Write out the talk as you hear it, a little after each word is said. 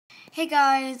Hey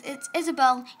guys, it's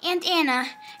Isabel and Anna,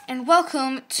 and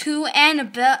welcome to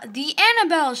Annabelle, the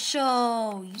Annabelle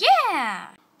Show. Yeah!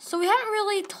 So we haven't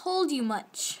really told you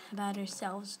much about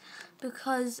ourselves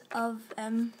because of,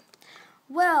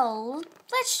 well,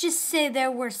 let's just say there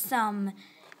were some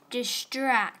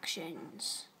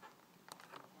distractions.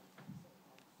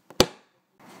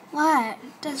 What?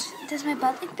 Does my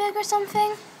butt look big or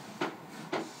something?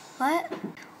 What?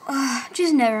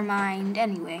 Just never mind.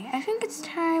 Anyway, I think it's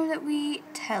time that we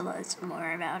tell us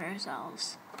more about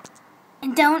ourselves.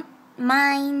 And don't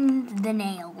mind the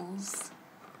nails.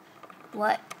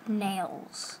 What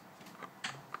nails?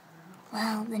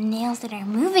 Well, the nails that are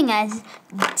moving us.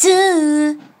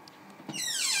 Duh!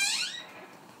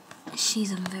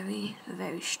 She's a very,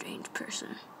 very strange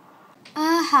person.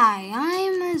 Hi,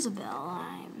 I'm Isabel.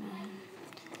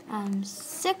 I'm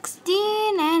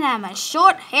 16 and I'm a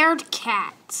short-haired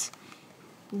cat.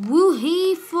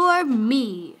 Woo-hee for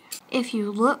me. If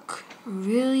you look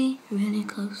really, really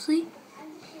closely,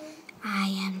 I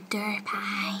am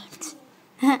derpite.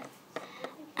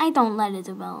 I don't let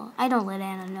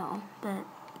Anna know, but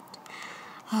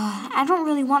I don't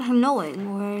really want her knowing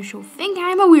or she'll think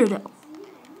I'm a weirdo.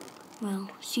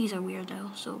 Well, she's a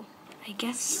weirdo, so I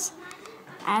guess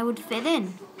I would fit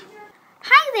in.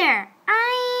 Hi there,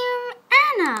 I'm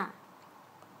Anna.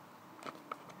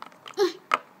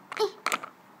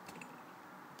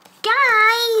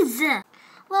 Guys!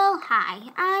 Well, hi,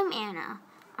 I'm Anna.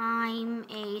 I'm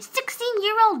a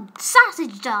 16-year-old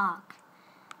sausage dog.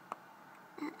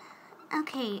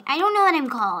 Okay, I don't know what I'm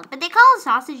called, but they call us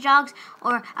sausage dogs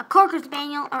or a Cocker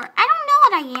Spaniel or I don't know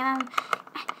what I am.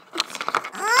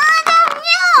 I don't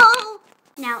know!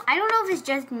 Now, I don't know if it's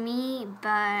just me,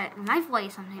 but my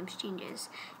voice sometimes changes.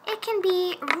 It can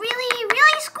be really,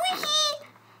 really squeaky,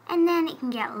 and then it can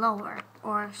get lower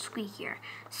or squeakier.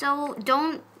 So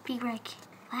don't be like,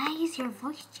 why is your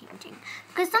voice changing?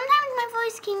 Because sometimes my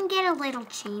voice can get a little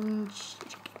change.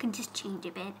 It can just change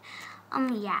a bit.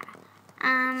 Yeah.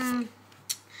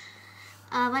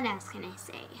 What else can I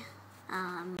say?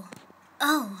 I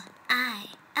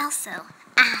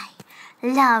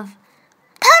love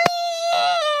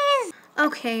ponies!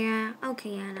 Okay, Anna.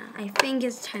 I think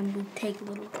it's time we take a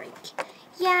little break.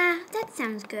 Yeah, that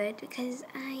sounds good, because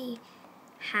I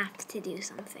have to do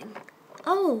something.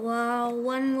 Oh,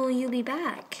 when will you be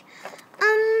back?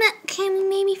 Can we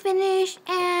maybe finish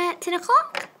at 10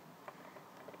 o'clock?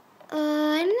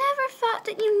 I never thought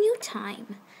that you knew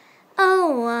time.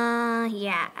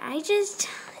 Yeah, it's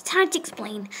hard to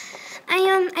explain.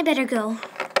 I better go.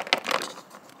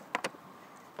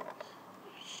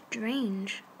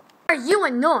 Strange. Are you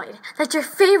annoyed that your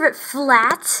favorite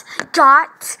flat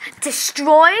got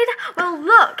destroyed? Well,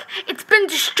 look, it's been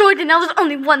destroyed and now there's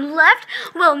only one left.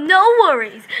 Well, no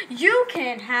worries. You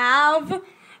can have a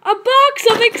box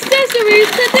of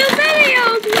accessories to do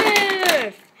videos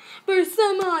with. For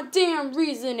some odd damn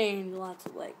reasoning. Lots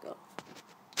of Lego.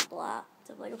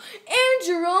 And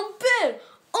your own bed.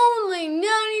 Only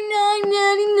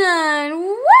 $99.99.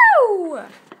 Woo!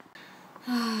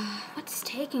 What's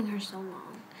taking her so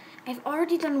long? I've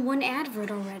already done one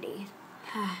advert already.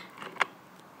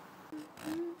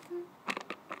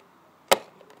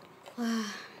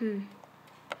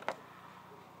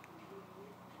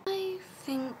 I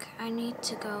think I need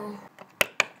to go.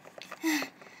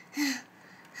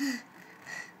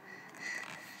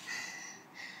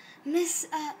 Miss,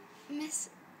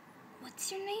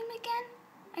 what's your name again?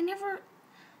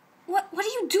 What are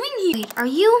you doing here? Wait, are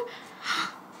you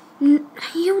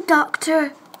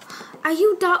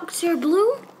Dr.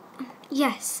 Blue?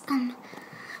 Yes,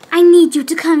 I need you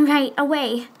to come right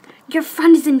away. Your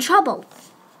friend is in trouble.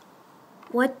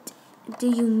 What do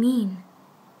you mean?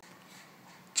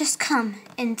 Just come,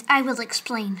 and I will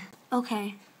explain.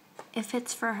 Okay, if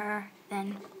it's for her,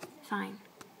 then fine.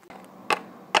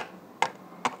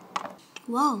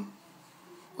 Whoa,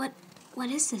 what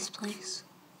is this place?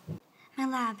 My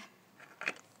lab.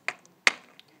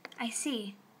 I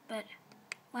see, but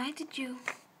why did you...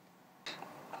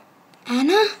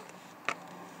 Anna?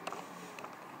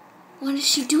 What is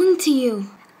she doing to you?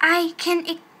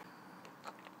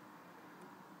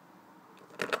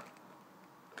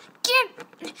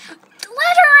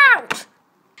 Let her out!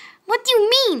 What do you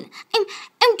mean?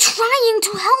 I'm trying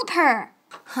to help her.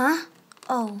 Huh?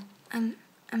 Oh, I'm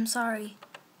sorry.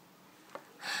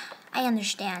 I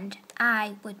understand.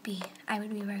 I would be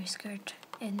very scared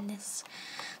in this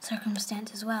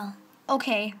circumstance as well.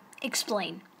 Okay,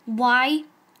 explain. Why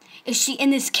is she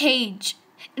in this cage?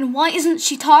 And why isn't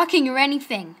she talking or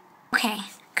anything? Okay,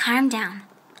 calm down.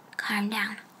 Calm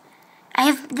down. I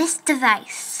have this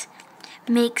device.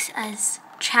 Makes us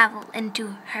travel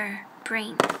into her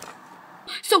brain.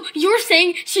 So you're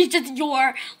saying she's just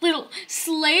your little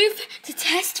slave to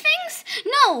test things?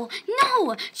 No,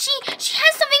 she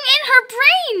has something in her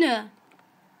brain.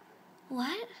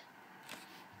 What?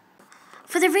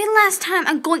 For the very last time,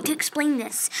 I'm going to explain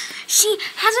this. She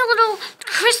has a little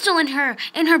crystal in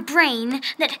her brain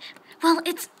that, well,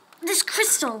 it's this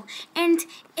crystal, and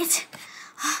it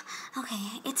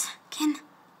can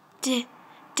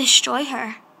destroy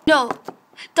her. No,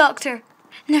 doctor,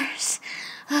 nurse,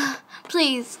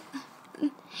 please.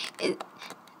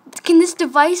 Can this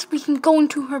device, we can go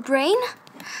into her brain?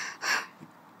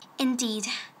 Indeed.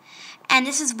 And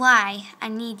this is why I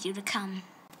need you to come.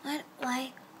 What?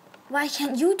 Why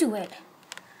can't you do it?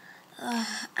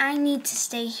 I need to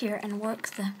stay here and work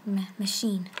the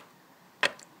machine.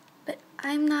 But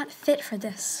I'm not fit for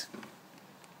this.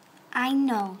 I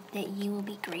know that you will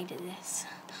be great at this.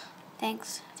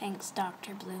 Thanks,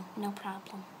 Dr. Blue. No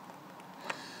problem.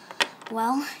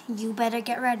 Well, you better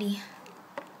get ready.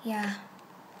 Yeah.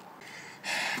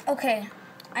 Okay,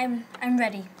 I'm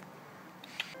ready.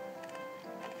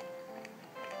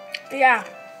 Yeah,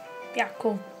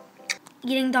 cool.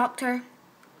 Eating doctor.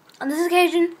 On this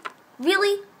occasion,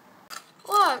 really?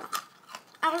 Look,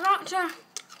 our doctor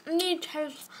needs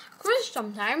his quiz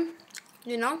sometime,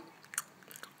 you know?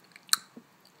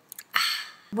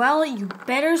 Well, you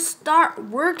better start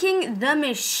working the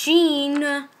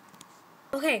machine.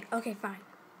 Okay, fine.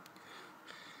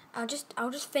 I'll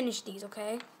just finish these,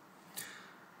 okay?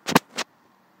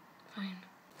 Fine.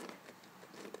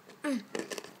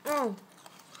 Oh,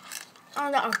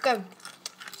 that was good.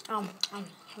 Oh,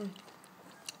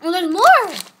 there's more!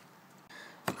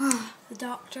 The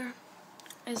doctor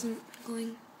isn't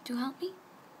going to help me?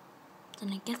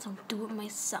 Then I guess I'll do it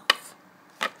myself.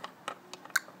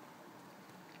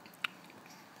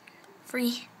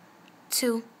 3,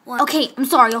 2, 1. Okay, I'm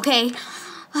sorry, okay?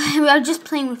 I was just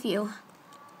playing with you.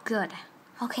 Good.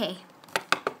 Okay.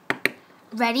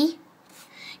 Ready?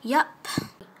 Yup.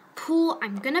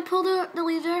 I'm gonna pull the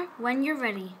laser when you're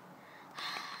ready.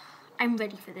 I'm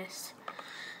ready for this.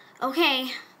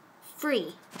 Okay.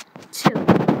 3, 2,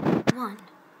 1.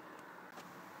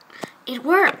 It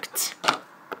worked.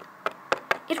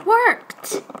 It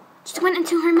worked. Just went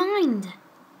into her mind.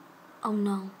 Oh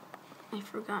no. I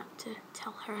forgot to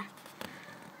tell her.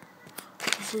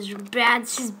 This is bad.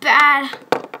 This is bad.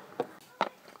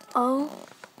 Oh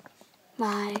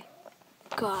my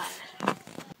God.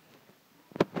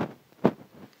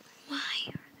 Why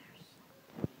are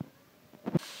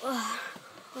there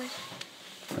what?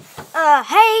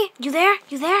 Hey, you there?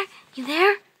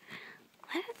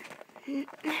 What?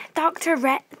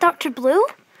 Dr. Blue?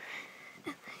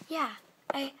 Yeah,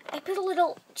 I put a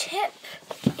little chip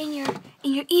in your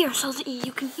ear so that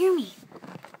you can hear me.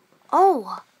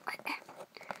 Oh,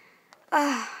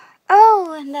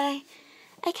 and I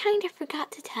kind of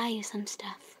forgot to tell you some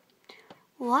stuff.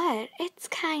 What? It's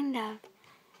kind of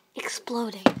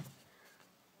exploding.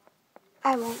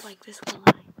 I won't like this, will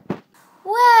I?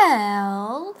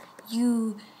 Well,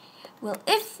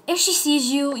 if she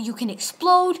sees you, you can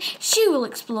explode. She will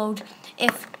explode.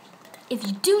 If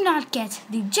you do not get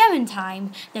the gem in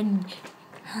time, then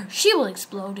she will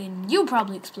explode, and you'll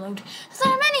probably explode. So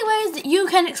there are many ways that you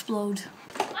can explode.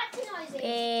 What's the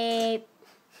noise?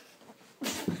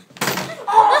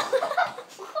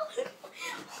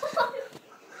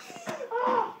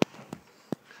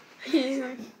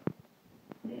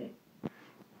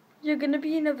 You're gonna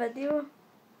be in a video?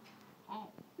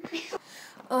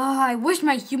 I wish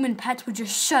my human pets would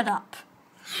just shut up.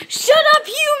 Shut up,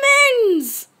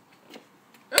 humans!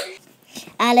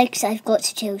 Alex, I've got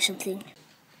to tell you something.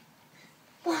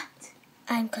 What?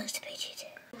 I'm constipated.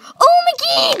 Oh my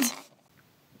God!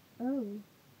 Oh.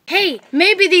 Hey,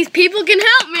 maybe these people can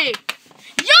help me.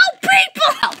 Yo,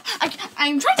 people! Help!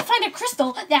 I'm trying to find a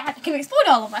crystal that can explode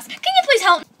all of us. Can you please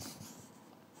help?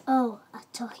 Oh, a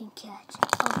talking cat.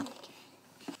 Oh,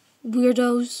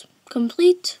 Weirdos.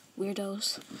 Complete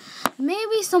weirdos.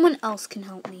 Maybe someone else can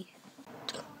help me.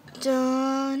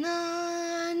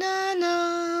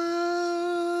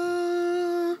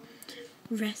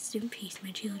 Rest in peace,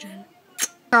 my children.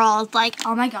 Girls, like,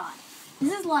 oh my God.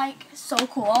 This is like so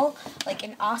cool, like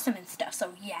and awesome and stuff,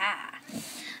 so yeah.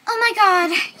 Oh my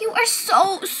God, you are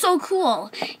so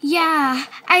cool. Yeah,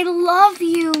 I love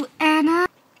you, Anna.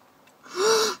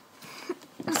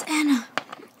 It's Anna.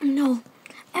 No,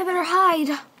 I better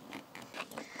hide.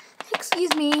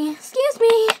 Excuse me.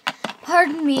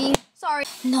 Pardon me. Sorry.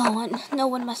 No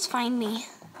one must find me.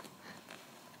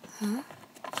 Huh?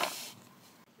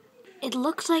 It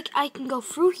looks like I can go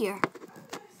through here.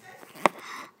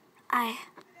 I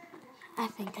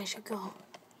think I should go.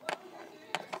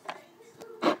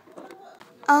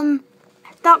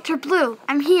 Dr. Blue,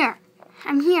 I'm here.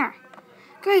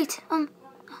 Great,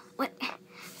 what?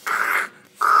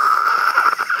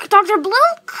 Dr. Blue?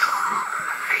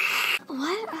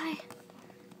 What?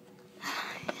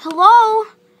 Hello?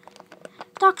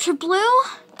 Dr. Blue?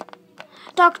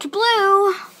 Dr.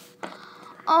 Blue?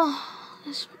 Oh,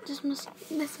 this must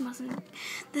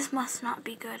not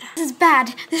be good. This is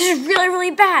bad. This is really,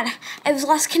 really bad. I've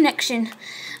lost connection.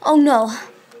 Oh no.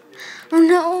 Oh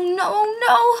no, no,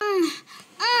 no.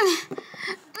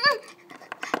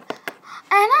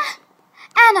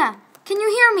 Anna, can you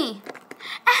hear me?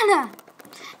 Anna.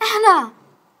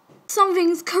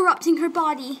 Something's corrupting her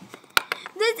body.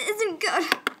 This isn't good.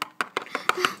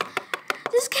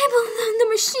 This cable on the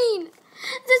machine.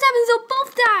 This happens, they'll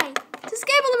both die. This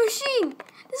cable on the machine.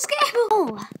 This cable.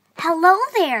 Oh, hello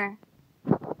there.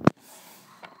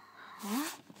 Huh?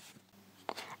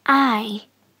 I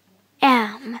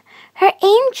am her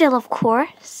angel, of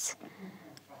course.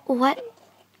 What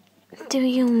do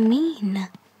you mean?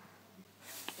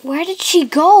 Where did she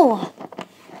go?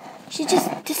 She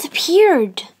just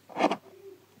disappeared.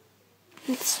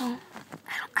 And so,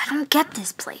 I don't get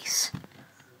this place.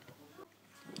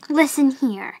 Listen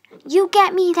here. You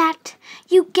get me that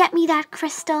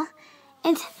crystal,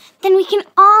 and then we can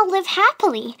all live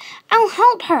happily. I'll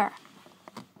help her.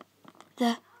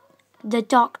 The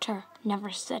doctor never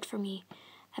said for me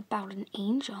about an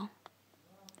angel.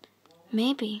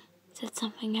 Maybe said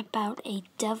something about a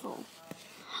devil.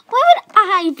 Why would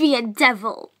I be a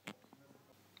devil?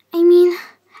 I mean,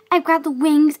 I've got the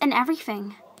wings and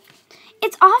everything.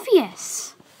 It's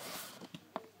obvious.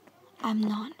 I'm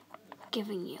not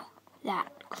giving you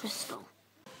that crystal.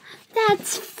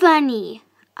 That's funny.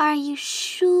 Are you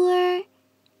sure?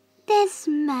 This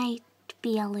might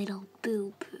be a little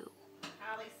boo-boo.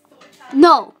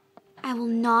 No, I will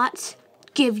not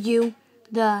give you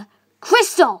the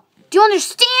crystal. Do you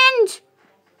understand?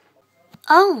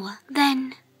 Oh,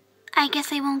 then I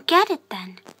guess I won't get it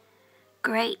then.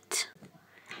 Great.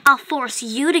 I'll force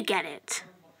you to get it.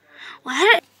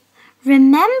 What?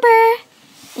 Remember,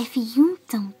 if you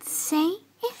don't say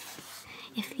it,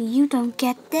 if you don't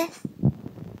get this,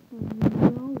 you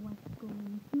know what's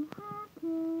going to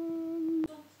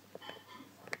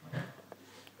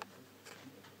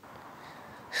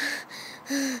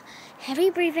happen. Heavy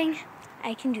breathing.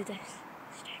 I can do this.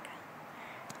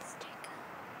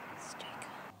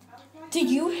 Do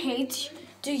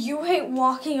you hate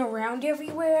walking around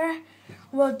everywhere?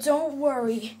 Well, don't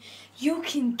worry. You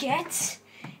can get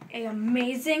an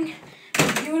amazing,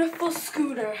 beautiful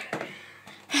scooter.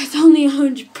 It's only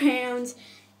 100 pounds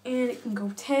and it can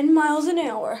go 10 miles an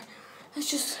hour. Let's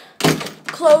just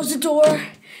close the door.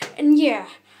 And yeah,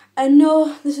 I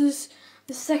know this is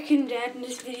the second ad in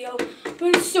this video,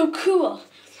 but it's so cool.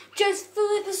 Just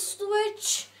flip a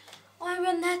switch. I'm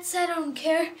on that side, I don't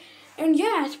care. And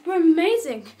yeah, it's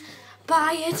amazing.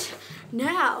 Buy it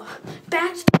now.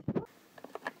 Back to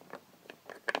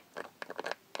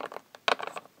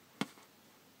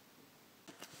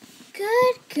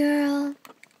Good girl.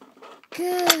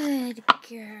 Good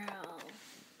girl.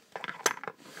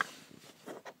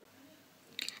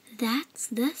 That's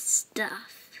the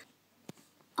stuff.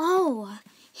 Oh,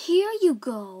 here you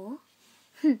go.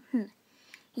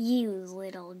 You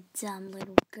little dumb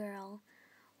little girl.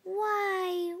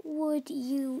 Why would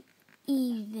you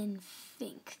even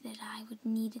think that I would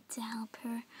need it to help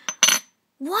her?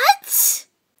 What?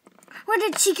 Where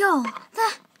did she go?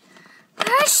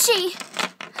 Where is she?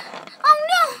 Oh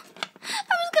no!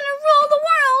 I was gonna rule the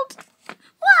world!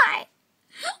 Why?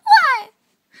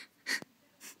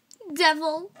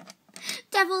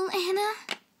 Devil Anna?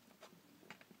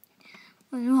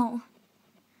 Oh no.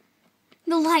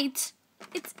 The light.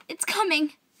 It's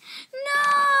coming.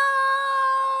 No!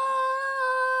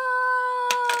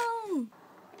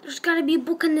 There's gotta be a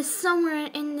book in this somewhere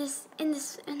in this.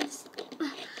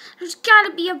 There's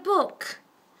gotta be a book.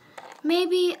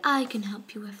 Maybe I can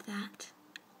help you with that.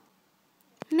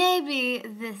 Maybe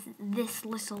this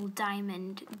little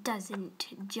diamond doesn't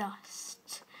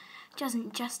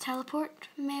just teleport.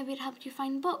 Maybe it helped you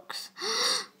find books.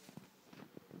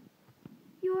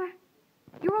 You're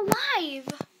alive,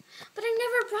 but I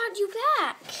never brought you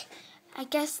back. I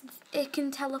guess it can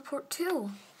teleport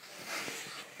too.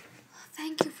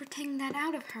 Thank you for taking that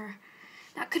out of her.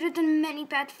 That could have done many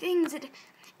bad things. It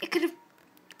could have.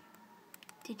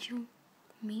 Did you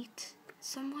meet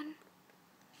someone?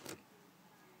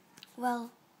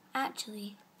 Well,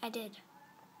 actually, I did.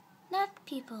 Not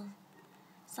people.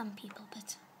 Some people,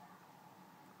 but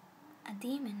a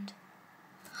demon.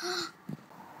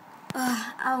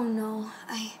 Oh no,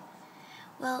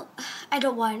 I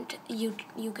don't want you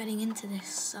getting into this,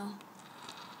 so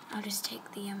I'll just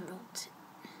take the emerald.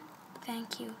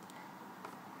 Thank you.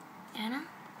 Anna?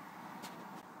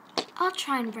 I'll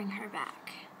try and bring her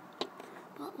back.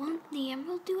 But won't the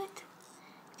emerald do it?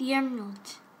 The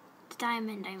emerald, the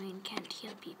diamond, I mean, can't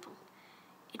heal people.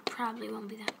 It probably won't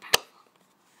be that powerful.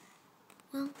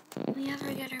 Will we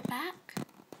ever get her back?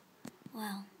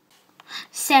 Well,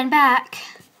 stand back.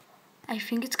 I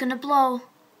think it's gonna blow.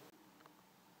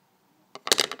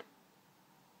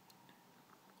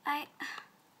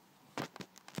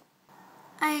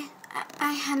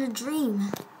 I had a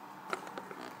dream.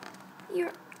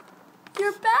 You're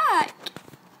back.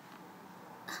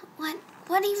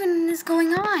 What even is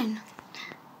going on?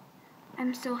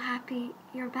 I'm so happy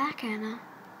you're back, Anna.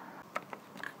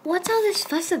 What's all this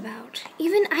fuss about?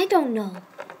 Even I don't know.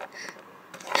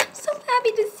 I'm so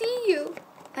happy to see you.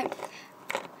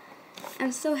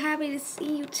 I'm so happy to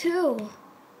see you too.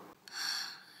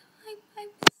 I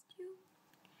missed you.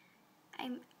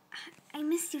 I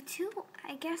missed you too,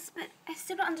 I guess, but I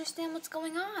still don't understand what's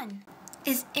going on.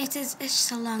 It's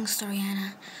just a long story,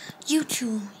 Anna. You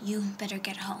better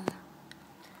get home.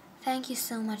 Thank you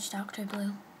so much, Dr.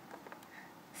 Blue.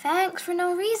 Thanks for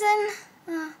no reason.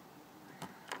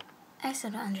 I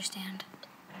still don't understand.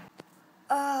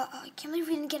 I can't believe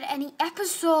we didn't get any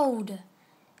episode.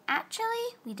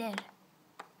 Actually, we did.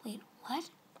 Wait, what?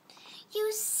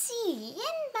 You see,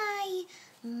 in my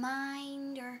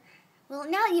mind, well,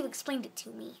 now that you've explained it to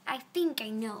me, I think I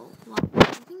know. Well,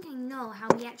 I think I know how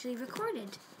we actually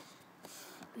recorded.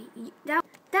 Wait, that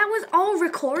was all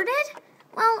recorded?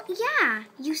 Well, yeah,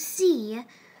 you see.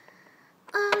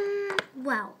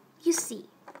 Well, you see.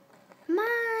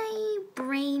 My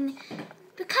brain,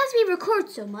 because we record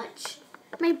so much,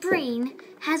 my brain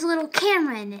has a little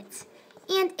camera in it.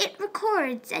 And it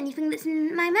records anything that's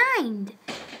in my mind.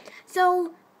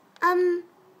 So,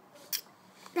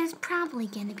 there's probably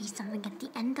gonna be something at the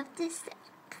end of this that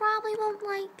you probably won't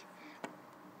like.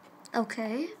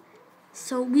 Okay.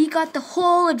 So we got the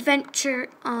whole adventure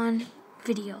on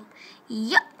video.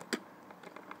 Yup.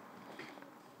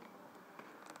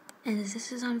 And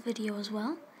this is on video as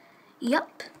well.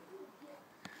 Yup.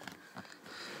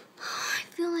 I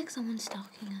feel like someone's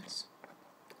stalking us.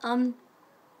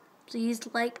 Please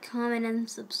like, comment, and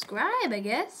subscribe, I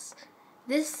guess.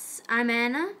 I'm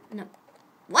Anna. No.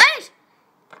 What?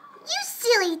 You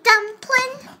silly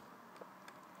dumpling.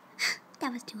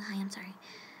 That was too high, I'm sorry.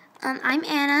 I'm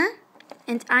Anna,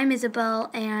 and I'm Isabel,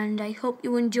 and I hope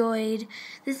you enjoyed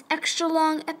this extra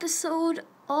long episode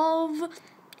of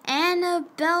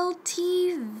Annabelle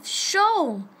TV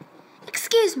show.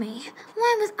 Excuse me,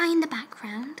 why was I in the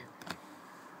background?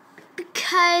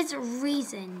 Because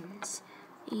reasons.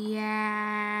 Yeah.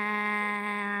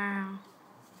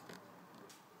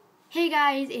 Hey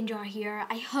guys, Angel here.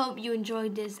 I hope you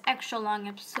enjoyed this extra long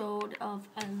episode of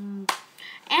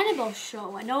Annabelle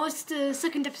show. I know it's the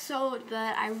second episode,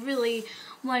 but I really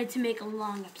wanted to make a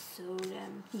long episode.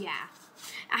 Yeah.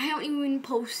 I haven't even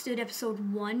posted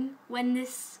episode 1 when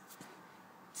this.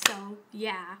 So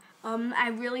yeah. I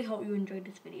really hope you enjoyed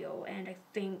this video, and I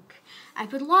think I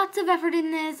put lots of effort in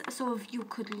this, so if you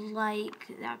could like,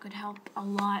 that could help a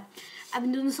lot. I've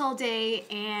been doing this all day,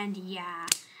 and yeah,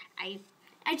 I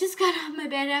just got out of my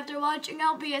bed after watching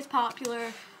LPS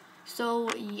Popular,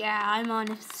 so yeah, I'm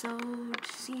on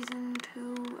season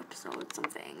 2, episode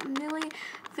something. I nearly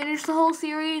finished the whole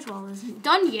series. Well, it isn't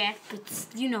done yet, but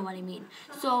you know what I mean.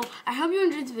 So I hope you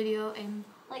enjoyed this video, and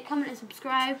like, comment, and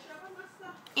subscribe,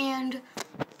 and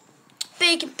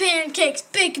bacon pancakes,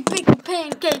 bacon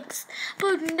pancakes.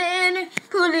 Put it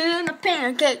in a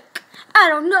pancake. I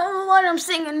don't know what I'm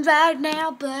singing right now,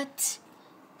 but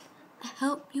I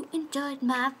hope you enjoyed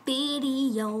my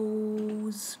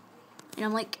videos.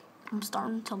 And I'm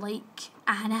starting to like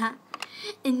Anna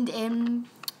and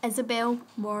Isabel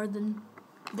more than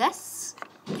this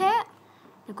pet.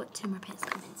 I've got 2 more pets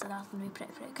coming, so that's going to be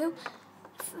pretty cool.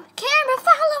 Camera,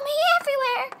 follow me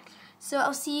everywhere. So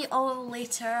I'll see you all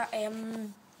later.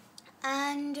 And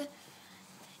angels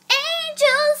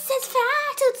says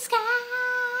fly to the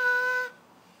sky.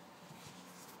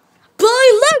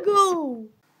 Play Lego.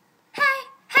 Hey,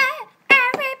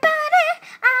 everybody!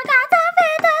 I got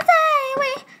something to say.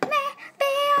 We may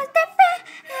be as different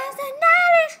as the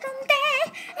night is from day.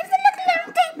 If you look a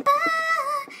little deeper,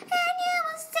 and you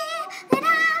will see that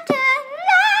I'm just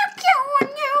like you,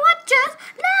 and you are just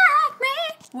like me.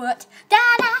 What?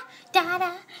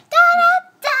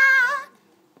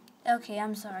 Okay,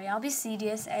 I'm sorry. I'll be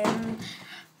serious.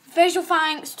 Special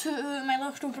thanks to my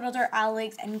little brother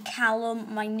Alex and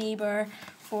Callum, my neighbor,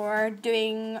 for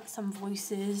doing some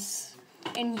voices.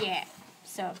 And yeah,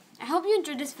 So, I hope you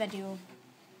enjoyed this video.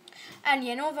 And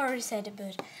yeah, I know I've already said it,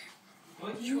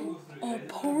 but you are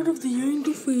part of the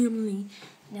angel family.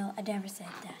 No, I never said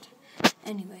that.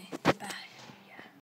 Anyway, goodbye.